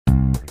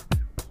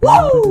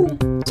Woo!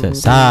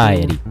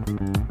 Society.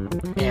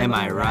 Am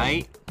I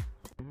right?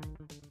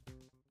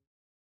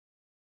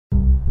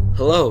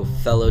 Hello,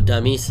 fellow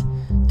dummies.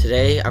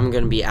 Today I'm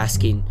going to be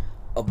asking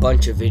a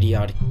bunch of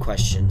idiotic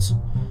questions.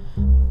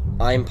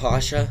 I'm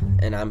Pasha,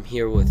 and I'm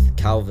here with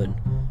Calvin.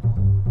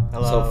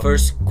 Hello. So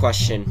first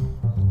question.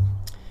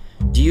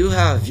 Do you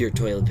have your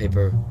toilet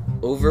paper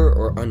over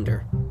or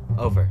under?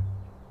 Over.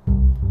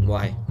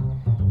 Why?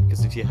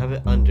 Because if you have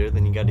it under,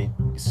 then you gotta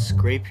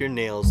scrape your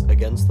nails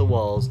against the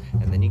walls,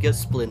 and then you get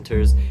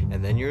splinters,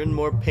 and then you're in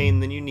more pain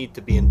than you need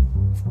to be and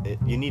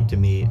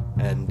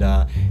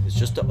it's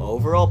just an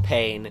overall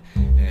pain,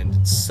 and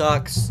it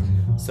sucks.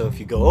 So if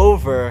you go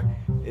over,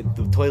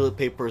 the toilet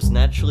paper is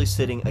naturally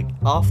sitting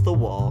off the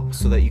wall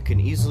so that you can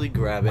easily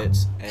grab it.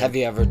 Have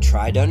you ever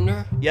tried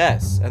under?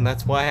 Yes, and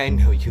that's why I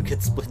know you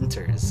get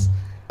splinters.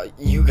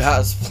 You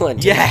got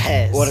splinters?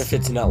 Yes! What if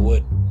it's not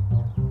wood?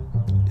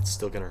 It's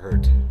still gonna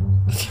hurt.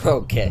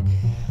 Okay.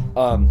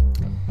 A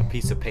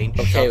piece of paint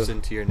Okay. shoves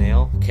into your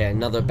nail. Okay,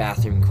 another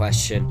bathroom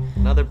question.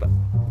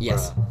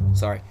 Yes. Bruh.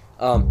 Sorry.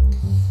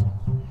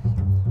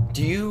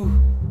 Do you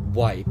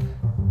wipe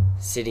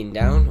sitting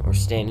down or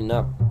standing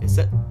up?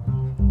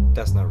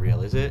 That's not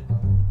real, is it?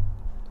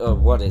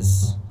 What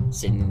is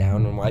sitting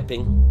down and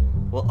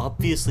wiping? Well,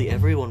 obviously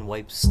everyone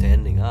wipes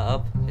standing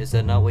up. Is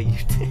that not what you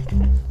did?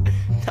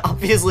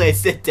 Obviously I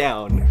sit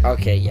down.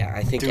 Okay, yeah,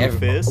 I think a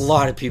Doofus.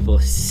 lot of people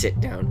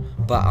sit down,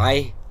 but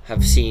I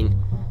have seen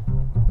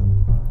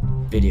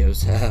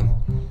videos,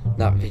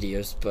 not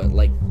videos, but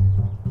like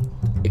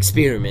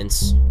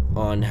experiments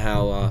on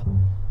how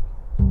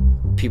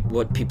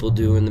what people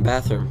do in the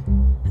bathroom.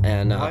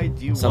 And Why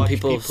do you some watch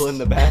people in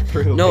the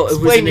bathroom? No,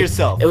 Explain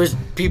yourself. It was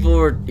people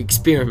were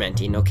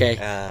experimenting, okay,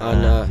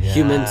 on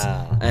humans,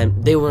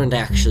 and they weren't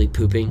actually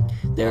pooping.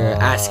 They were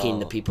asking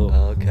the people, do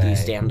okay. you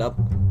stand up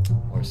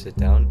Or sit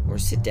down. or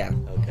sit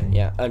down? Okay.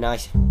 Yeah, and I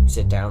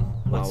sit down.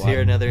 Let's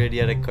hear another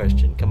idiotic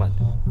question. Come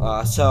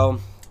on.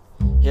 So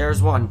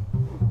here's one.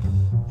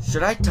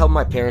 Should I tell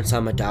my parents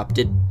I'm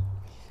adopted?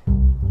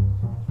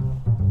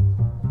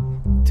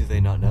 Do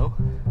they not know?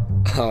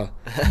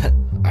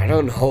 I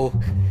don't know.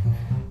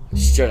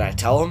 Should I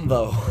tell them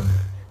though?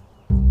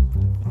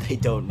 They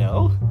don't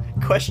know?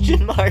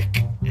 Question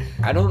mark.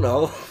 I don't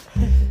know.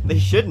 They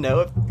should know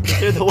if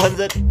they're the ones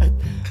that.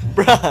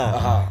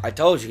 Bruh. I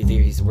told you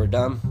these were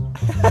dumb.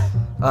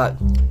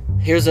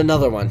 Here's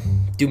another one.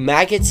 Do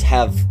maggots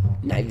have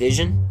night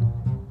vision?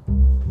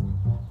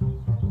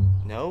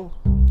 No.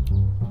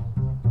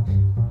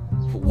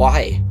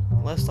 Why?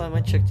 Last time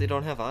I checked, they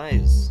don't have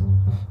eyes.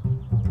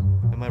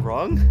 Am I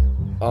wrong?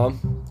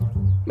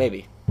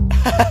 Maybe.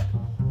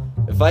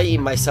 If I eat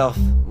myself,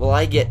 will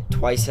I get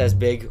twice as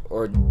big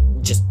or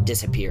just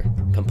disappear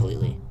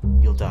completely?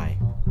 You'll die.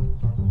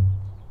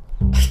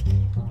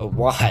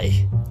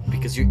 Why?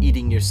 Because you're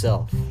eating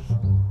yourself.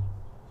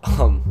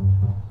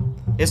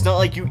 It's not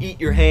like you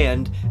eat your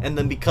hand, and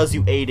then because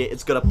you ate it,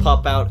 it's gonna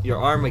pop out your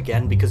arm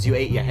again because you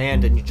ate your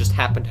hand and you just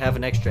happen to have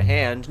an extra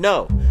hand.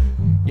 No.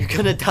 You're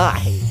gonna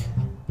die.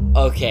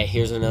 Okay,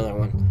 here's another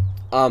one.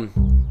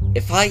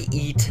 If I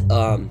eat,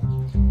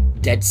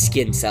 dead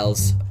skin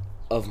cells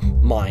of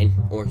mine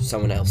or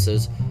someone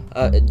else's,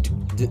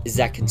 is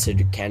that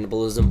considered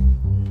cannibalism?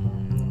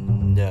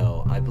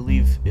 No, I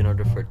believe in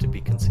order for it to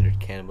be considered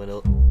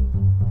cannibalism,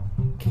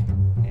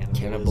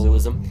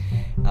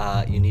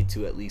 you need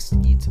to at least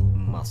eat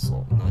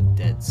muscle, not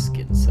dead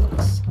skin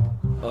cells.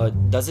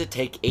 Does it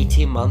take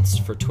 18 months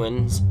for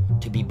twins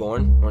to be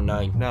born, or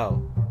 9?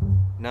 No.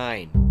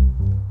 9.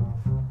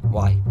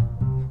 Why?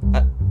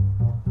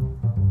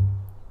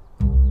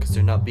 Because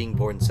they're not being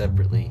born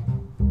separately.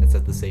 It's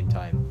at the same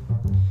time.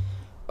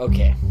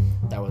 Okay,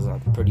 that was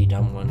a pretty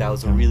dumb one. That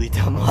was a really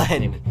dumb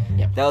one.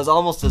 Yep. That was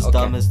almost as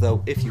dumb as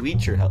though if you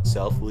eat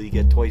yourself, will you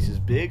get twice as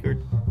big or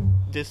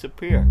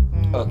disappear?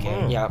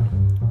 Okay, yeah.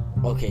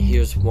 Okay,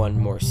 here's one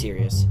more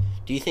serious.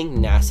 Do you think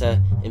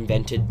NASA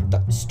invented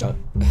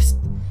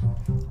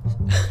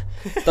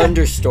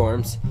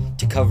thunderstorms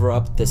to cover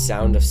up the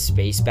sound of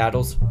space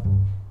battles?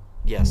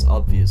 Yes,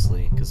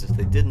 obviously. Because if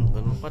they didn't,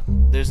 then what?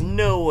 There's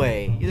no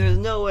way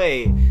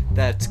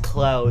that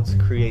clouds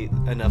create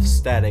enough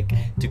static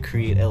to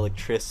create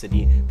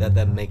electricity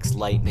that makes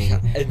lightning.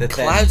 And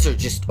clouds are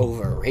just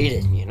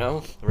overrated, you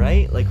know?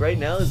 Right? Like right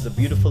now is a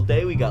beautiful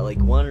day. We got like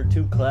 1 or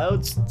 2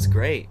 clouds. It's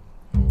great.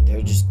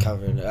 They're just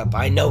covering it up.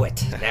 I know it,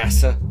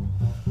 NASA.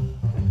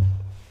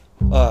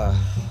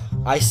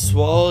 I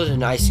swallowed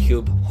an ice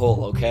cube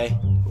whole, okay?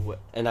 What?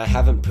 And I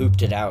haven't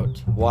pooped it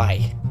out.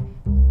 Why?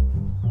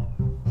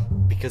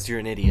 Because you're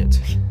an idiot.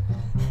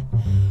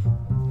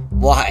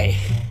 Why?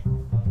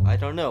 I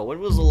don't know. When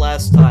was the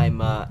last time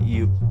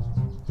you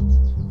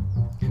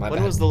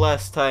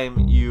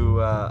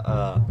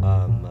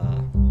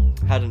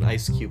had an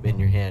ice cube in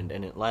your hand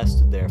and it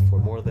lasted there for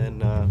more than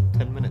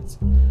 10 minutes?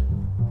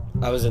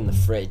 I was in the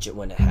fridge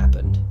when it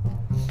happened.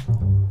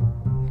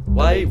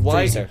 Why? It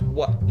was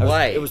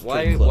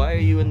pretty close. Why are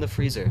you in the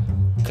freezer?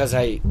 Because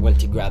I went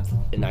to grab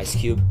an ice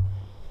cube,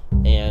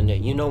 and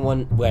you know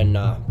when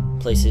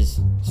places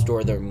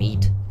store their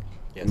meat,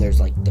 and there's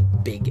like the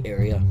big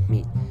area.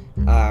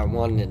 I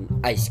wanted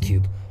an ice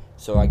cube,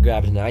 so I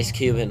grabbed an ice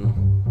cube and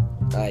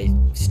I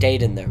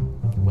stayed in there.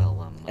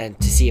 Well, and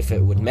to see if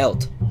it would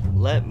melt.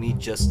 let me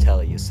just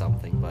tell you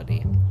something,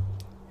 buddy.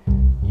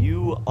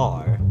 You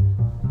are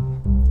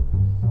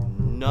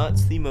not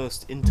the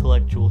most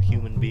intellectual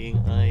human being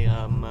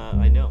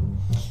I know.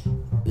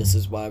 This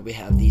is why we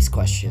have these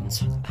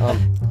questions.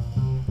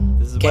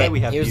 This is why we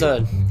have here's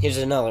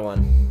another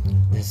one.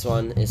 This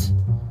one is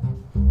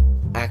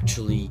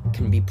actually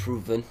can be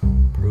proven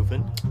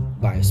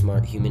by a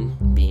smart human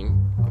being.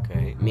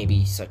 Okay.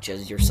 Maybe such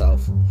as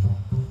yourself.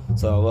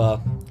 So,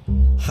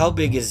 how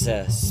big is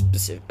a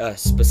Pacific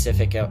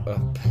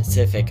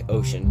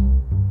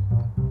Ocean?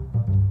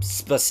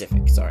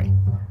 Specific, sorry.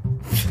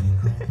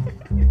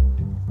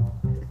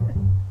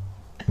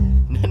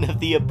 None of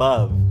the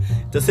above.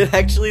 Does it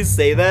actually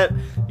say that?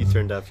 You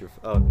turned off your.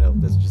 Oh no,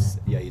 that's just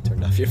you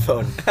turned off your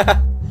phone.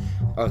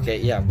 Okay,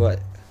 yeah, but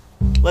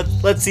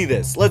let's see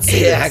this. Let's see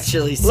it this.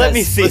 actually says Let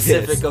me see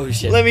Pacific this.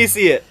 Ocean. Let me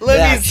see it.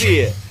 Let me see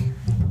it.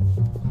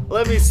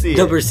 Let me see it.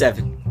 Number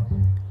 7.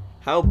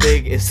 How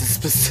big is the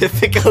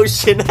Pacific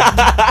Ocean? What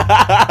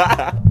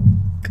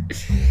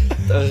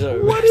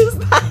is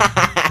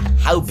that?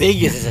 How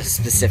big is a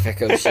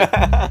Pacific Ocean?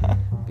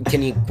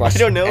 Can you I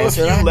don't know. A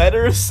answer few that?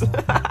 letters.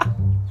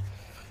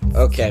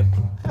 Okay,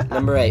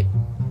 number 8.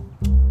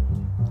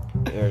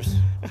 Here's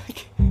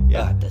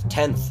Yeah. the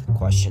 10th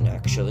question,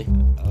 actually.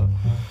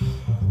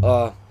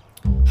 How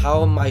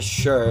am I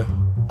sure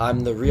I'm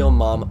the real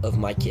mom of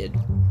my kid?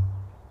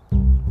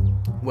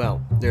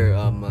 Well,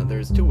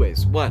 there's 2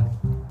 ways. 1,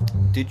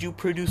 did you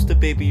produce the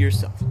baby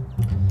yourself?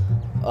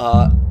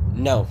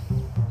 No.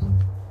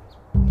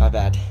 My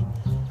bad.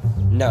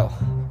 No,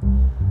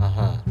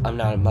 Uh-huh. I'm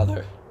not a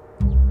mother.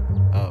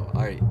 Oh,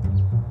 alright.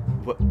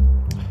 What?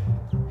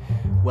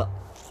 Well,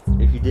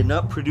 if you did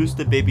not produce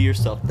the baby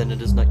yourself, then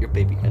it is not your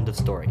baby. End of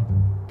story.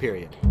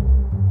 Period.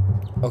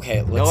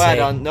 Okay, let's No say,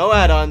 add-on. No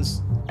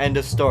add-ons. End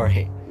of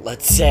story.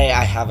 let's say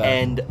I have a,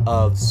 End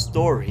of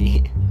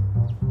story.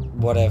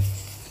 what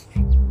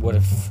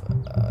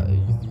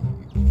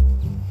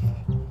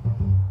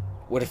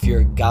if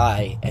you're a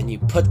guy and you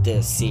put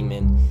the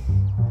semen?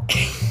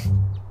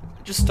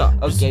 Just stop.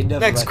 Okay, never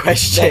Next mind.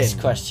 question. Next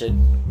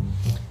question.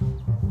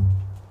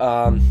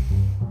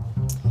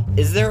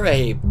 Is there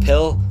a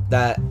pill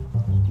that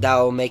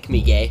will make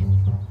me gay?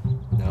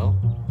 No.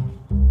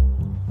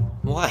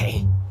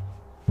 Why?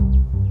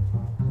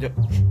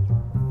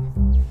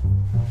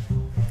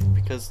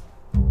 Because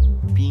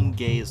being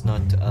gay is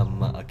not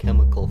a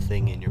chemical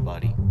thing in your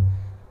body.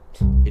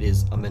 It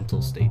is a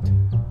mental state,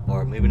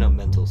 or maybe not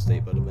mental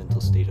state, but a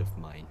mental state of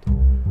mind.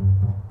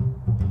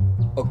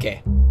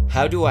 Okay,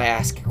 how do I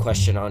ask a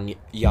question on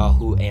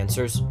Yahoo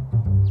Answers?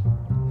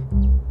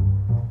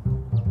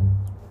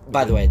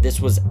 By the way, this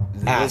was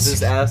asked. This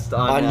is asked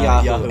on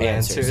Yahoo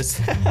Answers.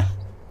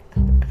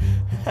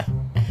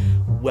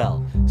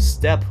 Well,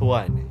 step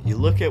 1, you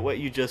look at what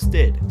you just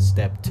did.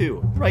 Step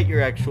 2, write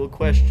your actual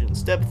question.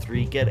 Step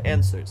 3, get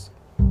answers.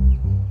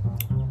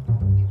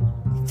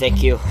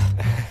 Thank you.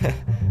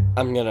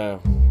 I'm gonna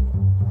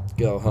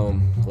go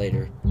home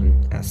later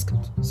and ask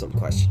some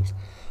questions.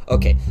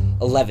 Okay,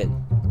 11.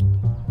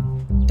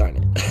 Darn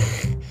it.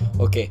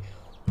 Okay,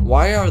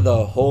 why are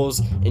the holes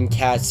in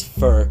cats'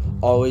 fur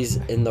always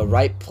in the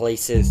right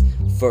places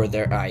for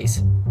their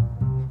eyes?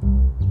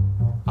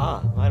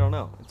 I don't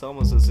know. It's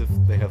almost as if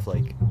they have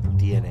like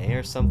DNA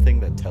or something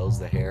that tells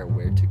the hair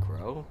where to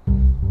grow.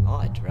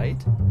 Odd, right?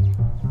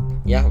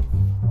 Yeah.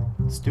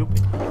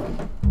 Stupid.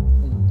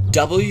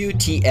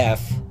 WTF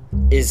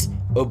is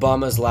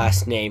Obama's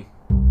last name?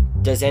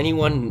 Does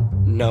anyone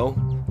know?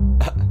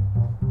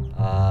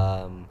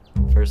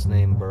 First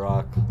name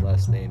Barack,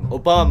 last name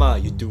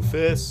Obama, you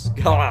doofus.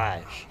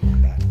 Gosh.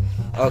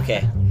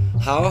 Okay.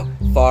 How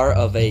far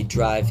of a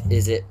drive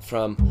is it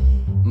from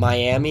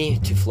Miami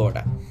to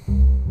Florida?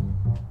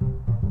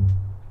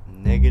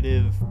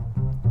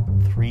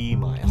 -3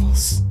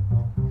 miles.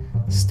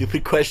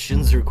 Stupid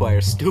questions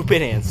require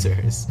stupid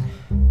answers.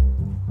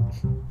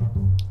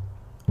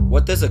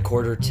 What does a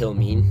quarter till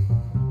mean?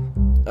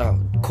 Oh,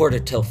 quarter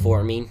till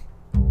 4 mean?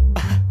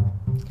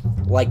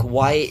 Like,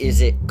 why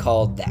is it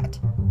called that?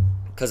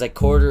 Because a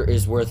quarter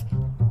is worth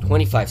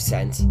 25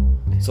 cents,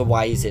 so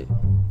why is it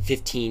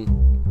 15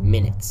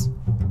 minutes?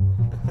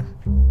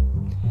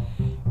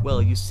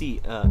 Well, you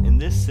see, in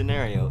this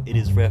scenario, it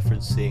is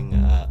referencing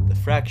the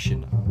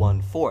fraction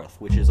 1/4,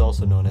 which is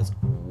also known as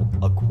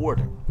a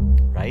quarter,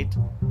 right?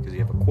 Because you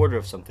have a quarter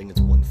of something, it's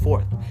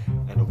 1/4.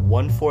 And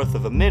 1/4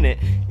 of a minute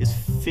is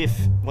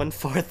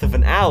 1/4 of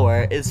an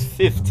hour is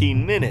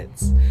 15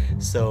 minutes.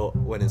 So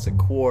when it's a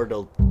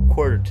quarter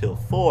till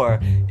 4,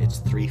 it's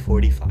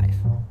 3:45.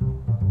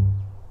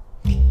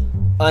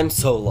 I'm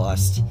so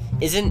lost.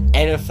 Isn't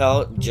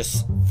NFL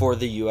just for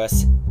the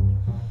US?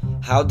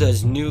 How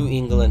does New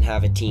England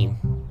have a team?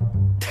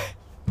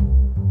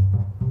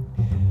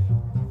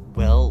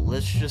 Well,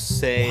 let's just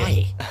say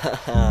Why?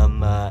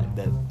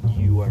 that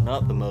you are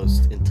not the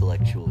most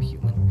intellectual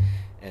human,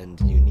 and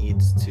you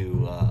need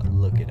to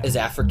look it up. Is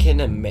Africa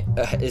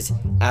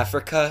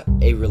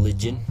a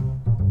religion?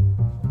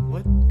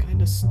 What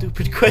kind of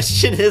stupid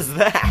question is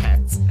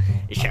that?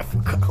 Is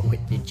Africa a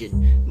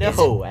religion?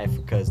 No,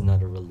 Africa is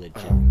not a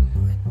religion.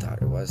 I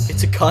thought it was.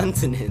 It's a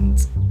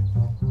continent.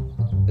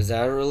 Is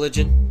that a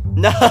religion?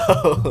 No.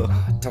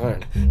 Oh,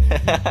 darn.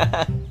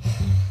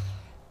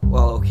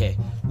 Well, okay.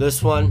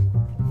 This one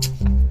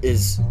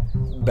is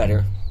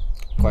better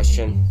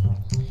question,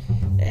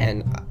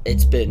 and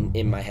it's been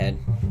in my head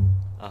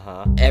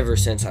ever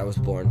since I was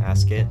born.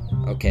 Ask it.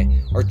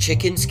 Okay. Are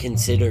chickens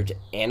considered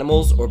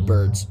animals or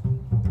birds?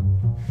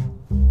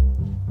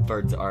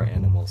 Birds are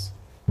animals.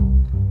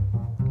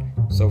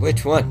 So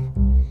which one?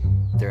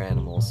 They're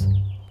animals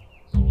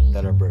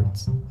that are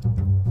birds.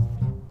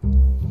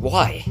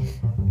 Why?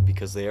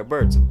 Because they are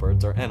birds, and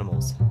birds are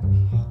animals.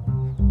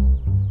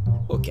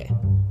 Okay.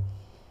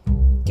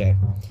 Okay.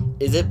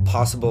 Is it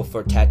possible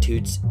for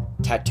tattoos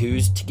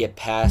to get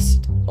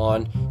passed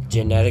on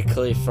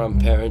genetically from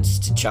parents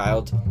to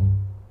child?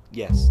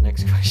 Yes,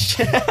 next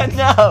question.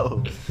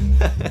 No!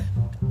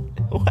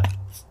 What?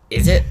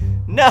 Is it?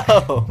 No!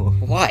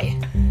 Why?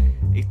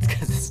 It's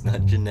because it's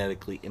not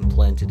genetically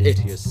implanted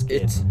into your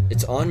skin.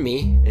 It's on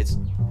me.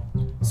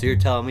 So you're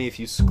telling me if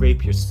you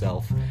scrape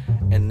yourself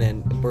and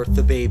then birth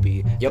the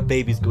baby, the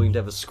baby's going to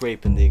have a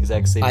scrape in the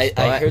exact same spot?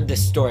 I heard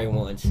this story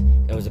once.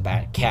 It was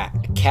about a cat.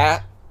 A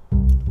cat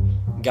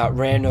got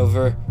ran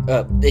over.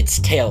 Its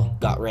tail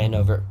got ran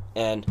over,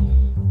 and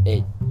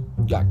it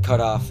got cut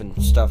off and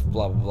stuff.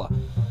 Blah blah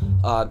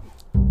blah.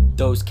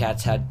 Those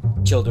cats had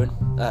children.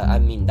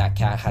 That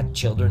cat had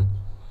children.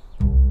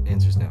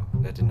 Answer's no.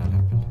 That did not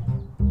happen.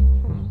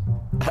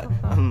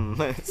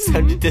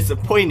 Sounded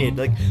disappointed.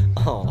 Like,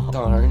 oh.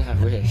 Darn, I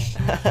wish.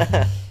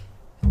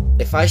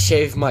 If I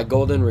shave my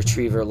golden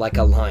retriever like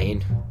a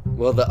lion,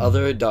 will the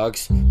other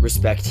dogs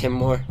respect him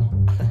more?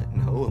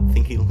 No, I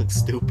think he looks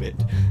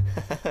stupid.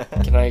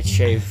 Can I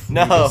shave?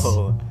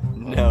 No.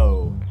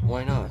 No.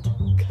 Why not?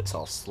 Because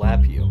I'll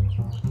slap you.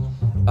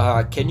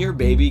 Can your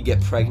baby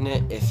get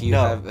pregnant if you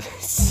have...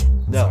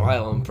 No. So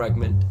I'm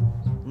pregnant.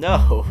 No.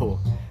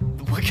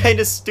 What kind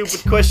of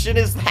stupid question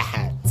is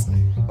that?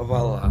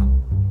 Well,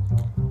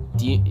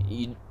 do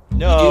you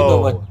No. You do know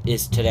what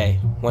is today?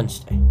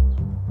 Wednesday.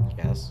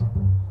 Yes.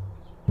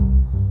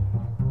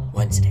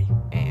 Wednesday.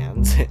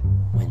 And?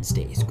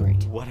 Wednesday is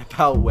great. What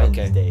about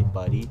Wednesday,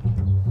 buddy?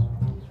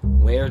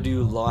 Where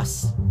do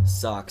lost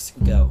socks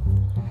go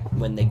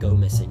when they go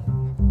missing?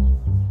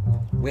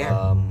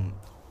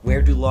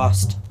 Where do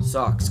lost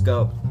socks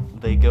go?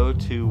 They go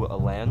to a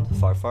land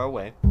far, far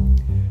away,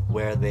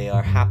 where they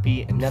are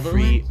happy and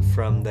free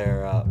from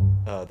their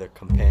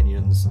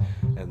companions,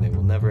 and they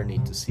will never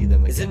need to see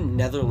them again. Isn't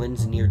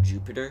Netherlands near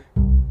Jupiter?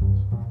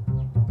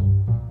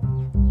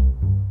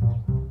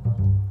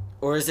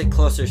 Or is it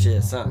closer to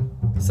the sun?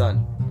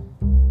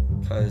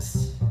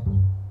 Because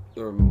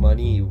your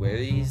money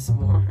weighs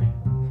more?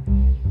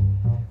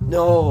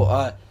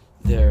 No,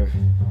 their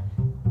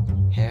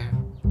hair.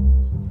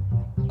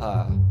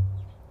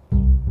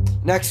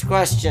 Next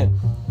question.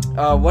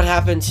 What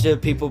happens to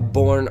people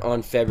born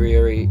on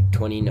February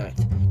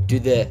 29th? Do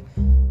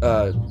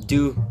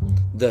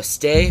the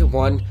stay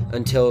one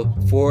until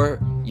 4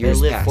 years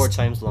They live past? 4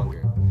 times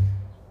longer.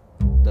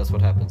 That's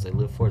what happens. They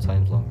live 4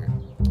 times longer.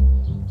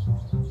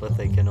 But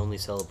they can only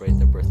celebrate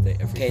their birthday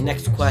every 4 Okay,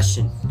 next years.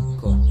 question.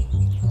 Cool.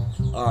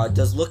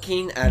 Does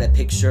looking at a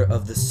picture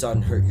of the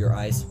sun hurt your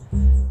eyes?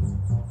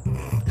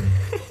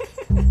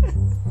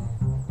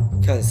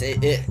 Because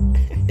it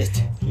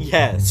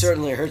Yes.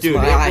 certainly hurts Dude,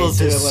 my it will eyes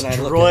when I look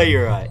destroy at it.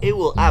 your eye. It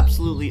will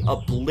absolutely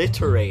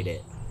obliterate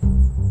it.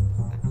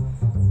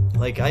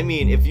 Like, I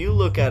mean, if you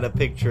look at a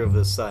picture of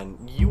the sun,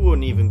 you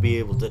wouldn't even be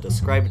able to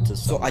describe it to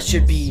So someone I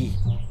should else. be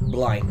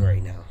blind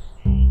right now.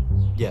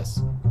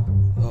 Yes.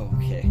 Oh,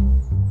 okay.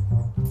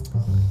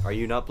 Are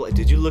you not blind?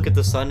 Did you look at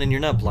the sun and you're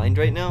not blind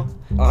right now?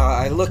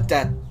 I looked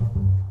at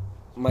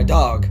my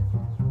dog's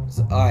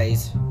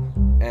eyes,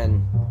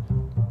 and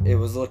it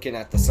was looking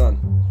at the sun.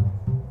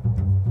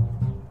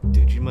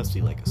 Dude, you must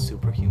be like a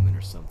superhuman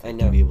or something. I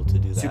know. To be able to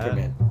do that.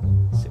 Superman.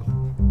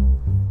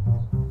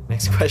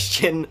 Next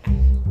question.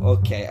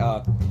 Okay,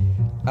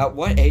 at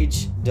what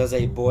age does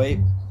a boy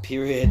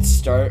period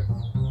start?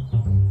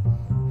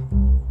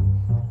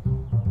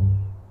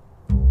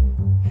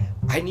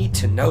 I need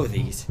to know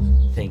these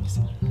things.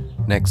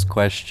 Next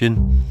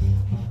question.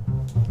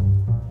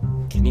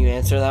 Can you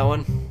answer that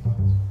one?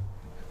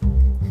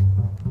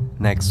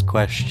 Next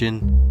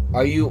question.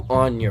 Are you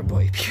on your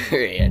boy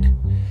period?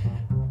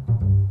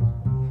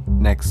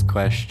 Next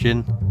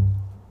question.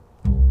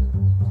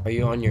 Are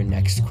you on your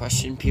next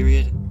question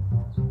period?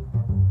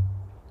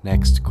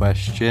 Next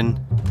question.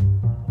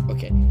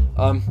 Okay,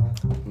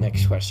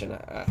 next question.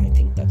 I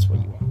think that's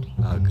what you want.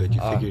 Oh, good.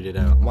 You figured it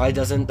out. Why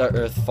doesn't the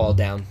earth fall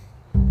down?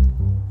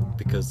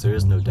 Because there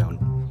is no down.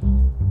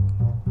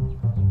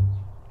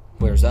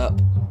 Where's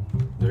up?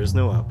 There is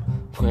no up.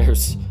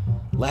 Where's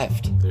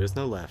left? There is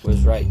no left.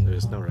 Where's right? There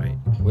is no right.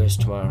 Where's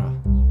tomorrow?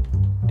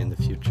 In the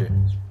future.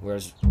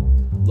 Where's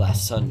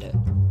last Sunday?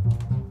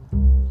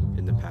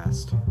 In the past.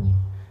 past.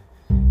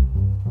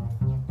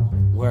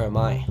 Where am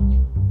I?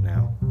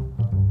 Now.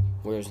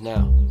 Where's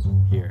now?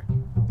 Here.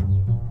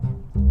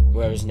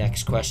 Where's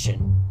next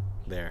question?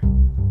 There.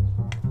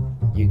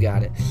 You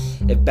got it.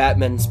 If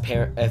Batman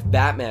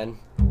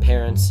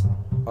parents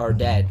are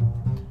dead,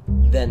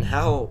 then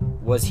how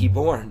was he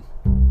born?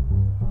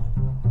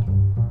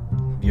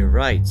 You're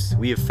right.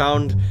 We have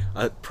found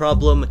a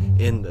problem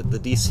in the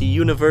DC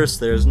universe.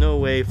 There's no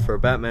way for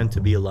Batman to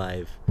be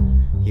alive.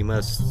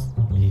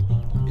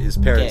 His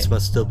parents Okay.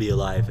 must still be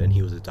alive, and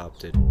he was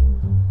adopted.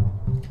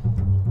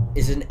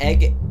 Is an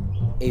egg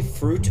a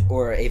fruit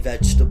or a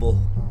vegetable?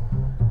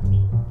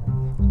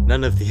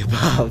 None of the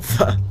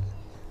above.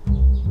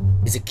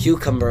 Is a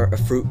cucumber a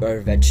fruit or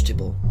a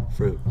vegetable?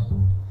 Fruit.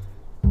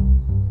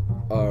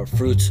 Are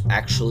fruits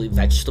actually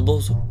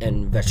vegetables,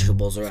 and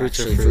vegetables are Fruits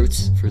actually are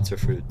fruits. Fruits are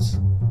fruits.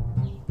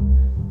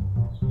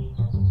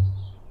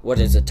 What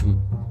is a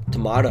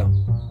tomato?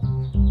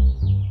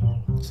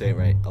 Say it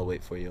right. I'll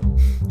wait for you.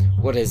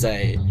 What is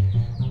a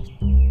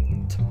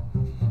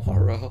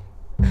tomorrow?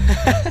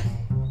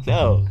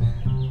 No.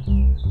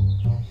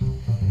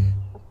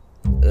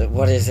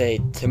 What is a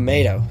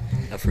tomato?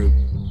 A fruit.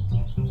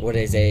 What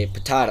is a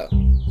potato?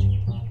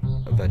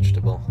 A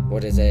vegetable.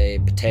 What is a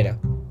potato?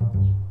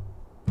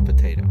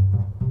 Potato.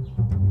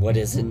 What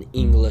is an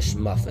English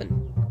muffin?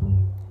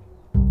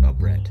 A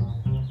bread.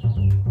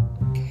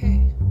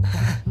 Okay.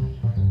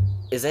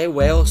 Is a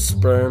whale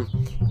sperm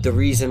the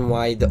reason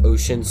why the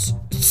ocean's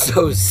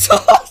so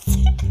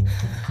salty?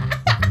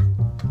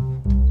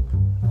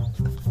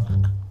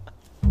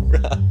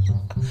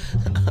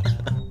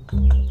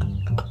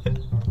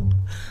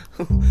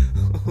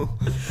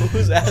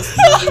 Who's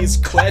asking these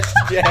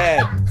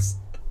questions?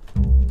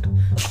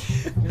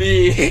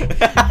 Me.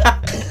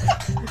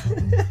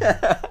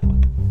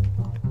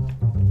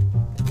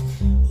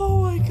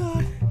 Oh my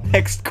god.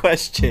 Next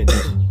question.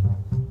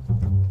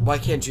 Why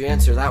can't you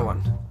answer that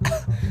one?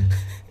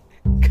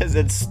 Because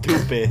it's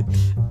stupid.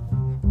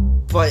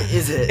 But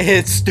is it?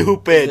 It's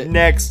stupid. Is it-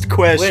 Next Wait a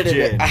question.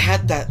 minute. I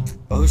had that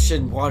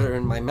ocean water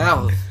in my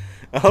mouth.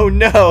 Oh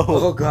no.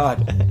 Oh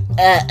god.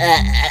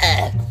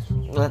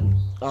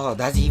 Oh,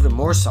 that's even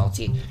more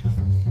salty.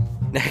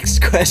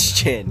 Next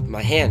question.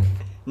 My hand.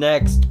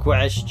 Next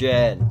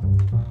question.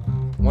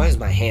 Why is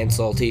my hand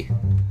salty?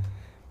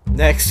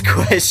 Next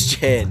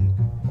question.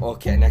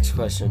 Okay, next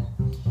question.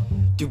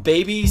 Do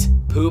babies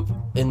poop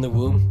in the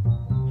womb?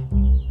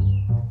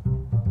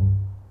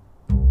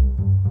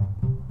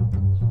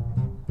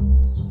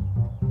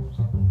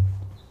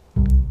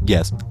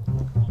 Yes.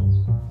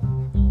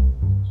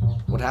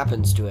 What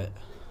happens to it?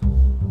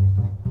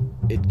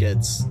 It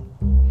gets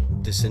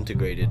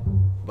disintegrated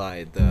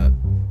by the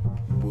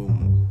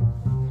womb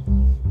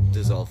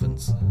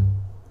dissolvents.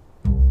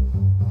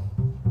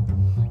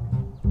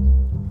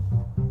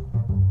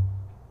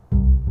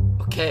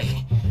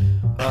 Okay.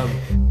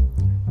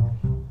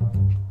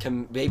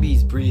 Can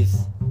babies breathe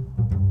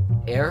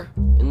air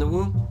in the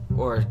womb,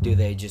 or do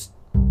they just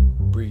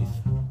breathe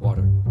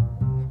water?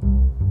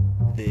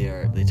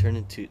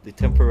 They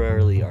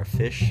temporarily are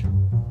fish,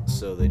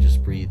 so they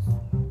just breathe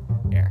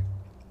air.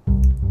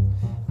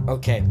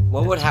 Okay,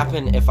 what would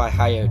happen if I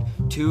hired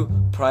 2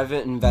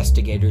 private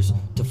investigators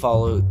to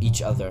follow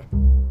each other?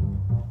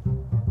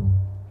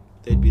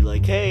 They'd be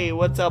like, "Hey,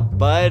 what's up,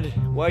 bud?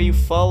 Why are you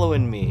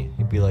following me?"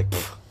 He'd be like,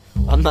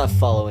 "I'm not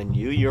following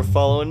you, you're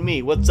following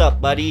me. What's up,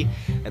 buddy?"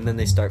 And then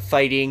they start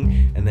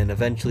fighting, and then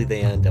eventually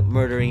they end up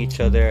murdering each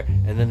other,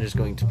 and then there's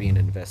going to be an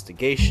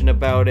investigation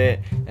about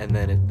it, and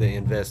then the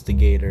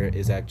investigator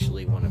is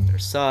actually one of their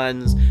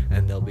sons,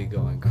 and they'll be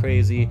going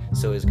crazy,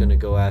 so he's going to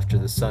go after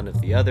the son of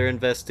the other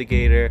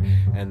investigator,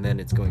 and then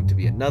it's going to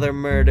be another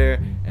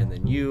murder, and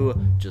then you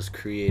just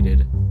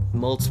created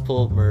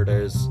multiple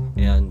murders,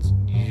 and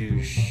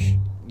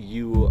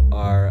you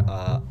are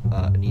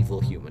an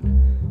evil human.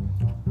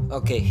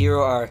 Okay, here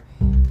are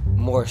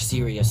more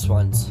serious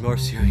ones. More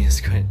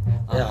serious question.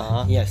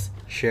 Yes.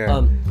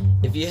 Sure.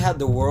 If you had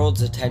the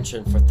world's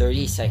attention for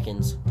 30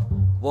 seconds,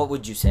 what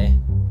would you say?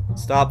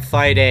 Stop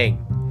fighting.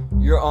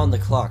 You're on the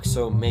clock,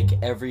 so make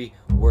every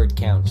word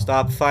count.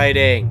 Stop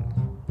fighting.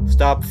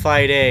 Stop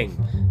fighting.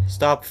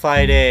 Stop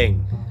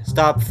fighting.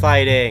 Stop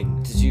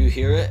fighting. Did you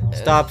hear it?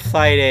 Stop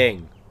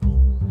fighting.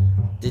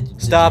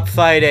 Did Stop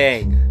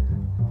fighting.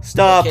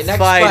 Stop Okay, next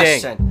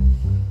fighting. question.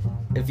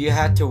 If you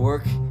had to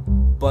work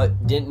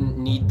but didn't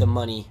need the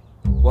money,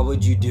 what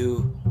would you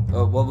do?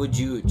 Or what would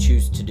you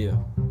choose to do?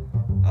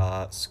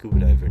 Scuba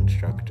diver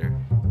instructor.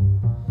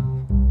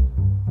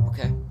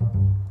 Okay.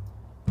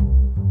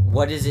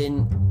 What is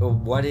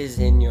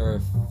in your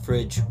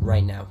fridge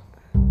right now?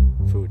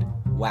 Food.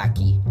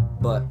 Wacky,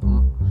 but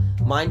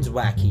mine's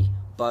wacky.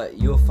 But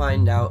you'll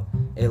find out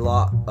a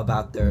lot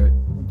about their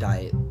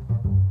diet.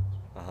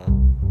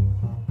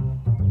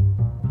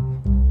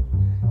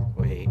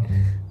 Wait.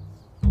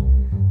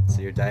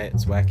 So your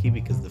diet's wacky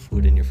because the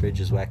food in your fridge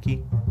is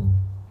wacky?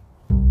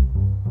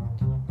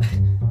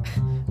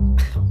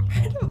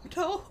 I don't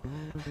know.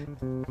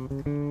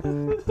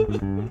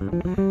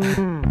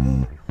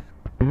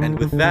 And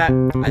with that,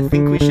 I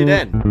think we should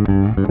end.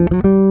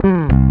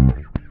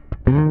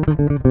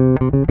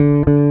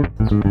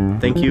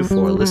 Thank you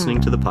for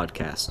listening to the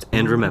podcast,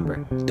 and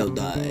remember, Don't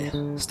die.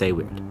 stay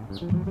weird.